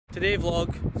Today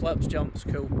vlog, flips, jumps,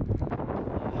 cool. I'm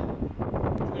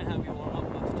going to have you warm up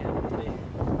after today.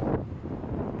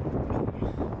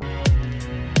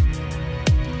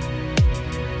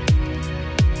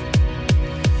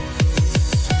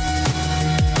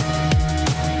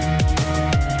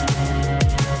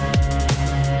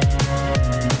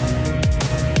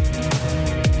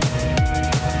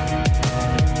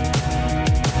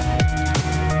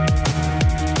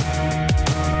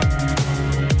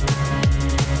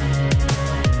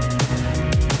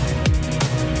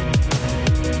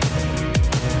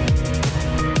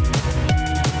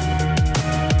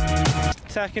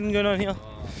 Second going on here.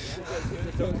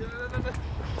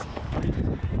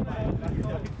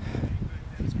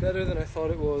 It's better than I thought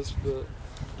it was, but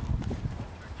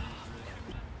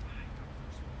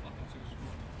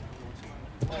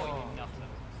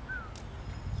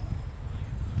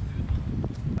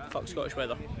Fuck Scottish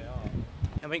weather.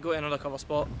 I might go to another cover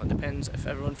spot, it depends if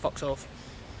everyone fucks off.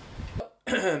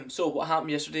 So what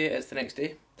happened yesterday is the next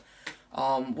day.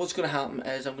 What's going to happen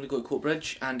is I'm going to go to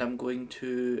Coatbridge and I'm going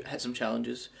to hit some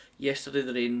challenges. Yesterday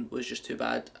the rain was just too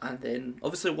bad, and then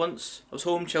obviously once I was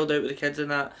home, chilled out with the kids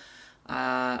and that,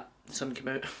 the sun came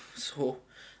out, so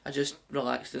I just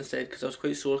relaxed instead because I was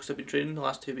quite sore because I've been training the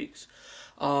last 2 weeks.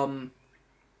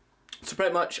 So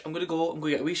pretty much I'm going to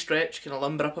get a wee stretch, kind of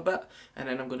lumber up a bit, and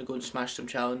then I'm going to go and smash some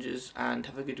challenges and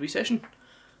have a good wee session.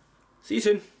 See you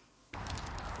soon.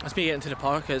 That's me getting to the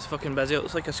park, it's fucking busy, it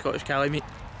looks like a Scottish Cali meet.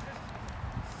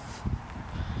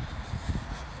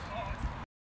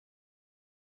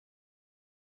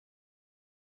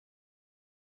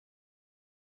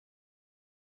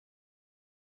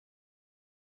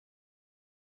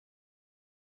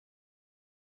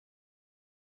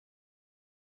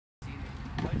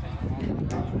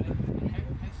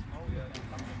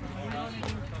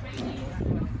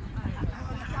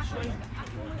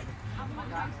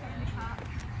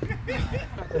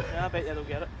 Yeah, I bet they'll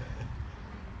get it.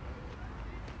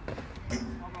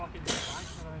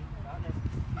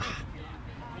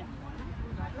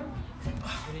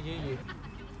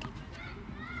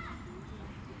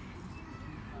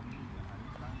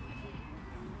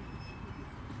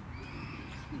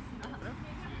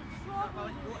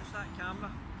 Watch that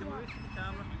camera. Come away from the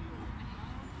camera.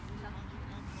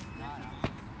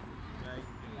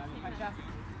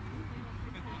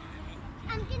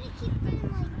 I'm gonna keep doing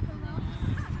like pull-ups.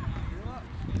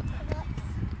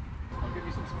 I'll give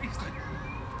you some space.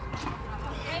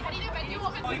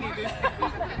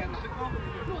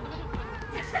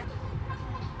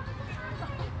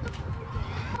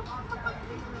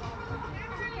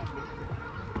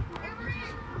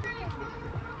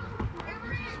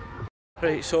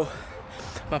 Right, so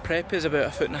my prep is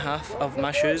about 1.5 foot of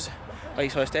my shoes, like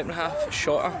so a step and a half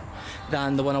shorter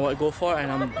than the one I want to go for,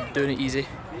 and I'm doing it easy.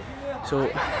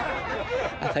 So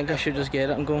I think I should just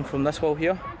get it. I'm going from this wall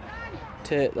here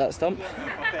to that stump,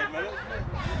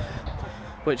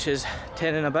 which is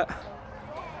 10 and a bit.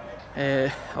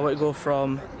 I want to go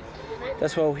from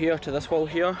this wall here to this wall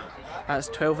here, that's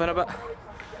 12 and a bit.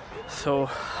 So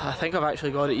I think I've actually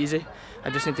got it easy,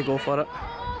 I just need to go for it.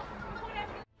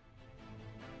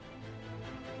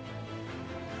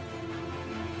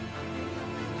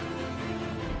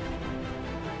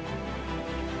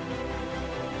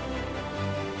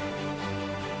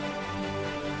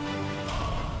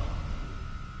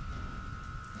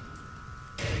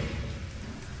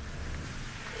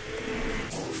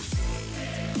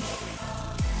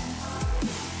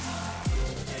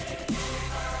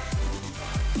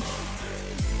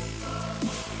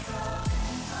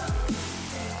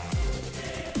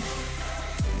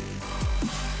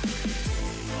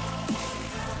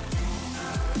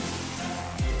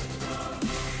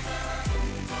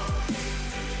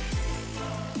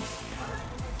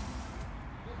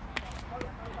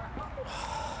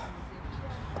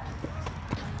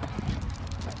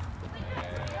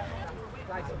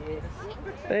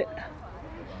 Right,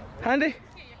 handy.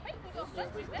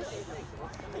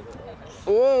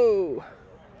 Whoa,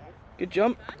 good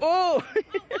jump. Oh!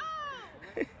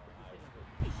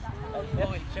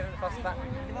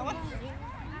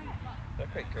 They're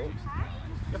quite cool.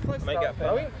 Might get a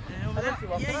pin.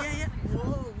 Yeah.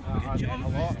 Whoa, good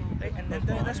jump. Right, and then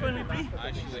down this one would be.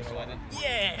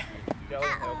 Yeah!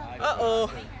 Uh-oh.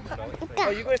 Oh,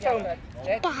 you go film that.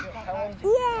 Yeah.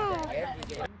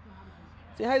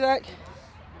 Say hi, Zach.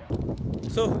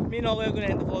 So, me and Ollie are going to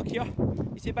end the vlog here.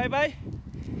 You say bye-bye?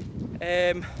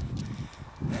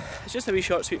 It's just a wee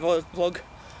short, sweet vlog.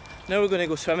 Now we're going to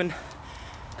go swimming.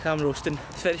 I'm roasting.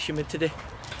 It's very humid today.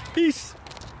 Peace!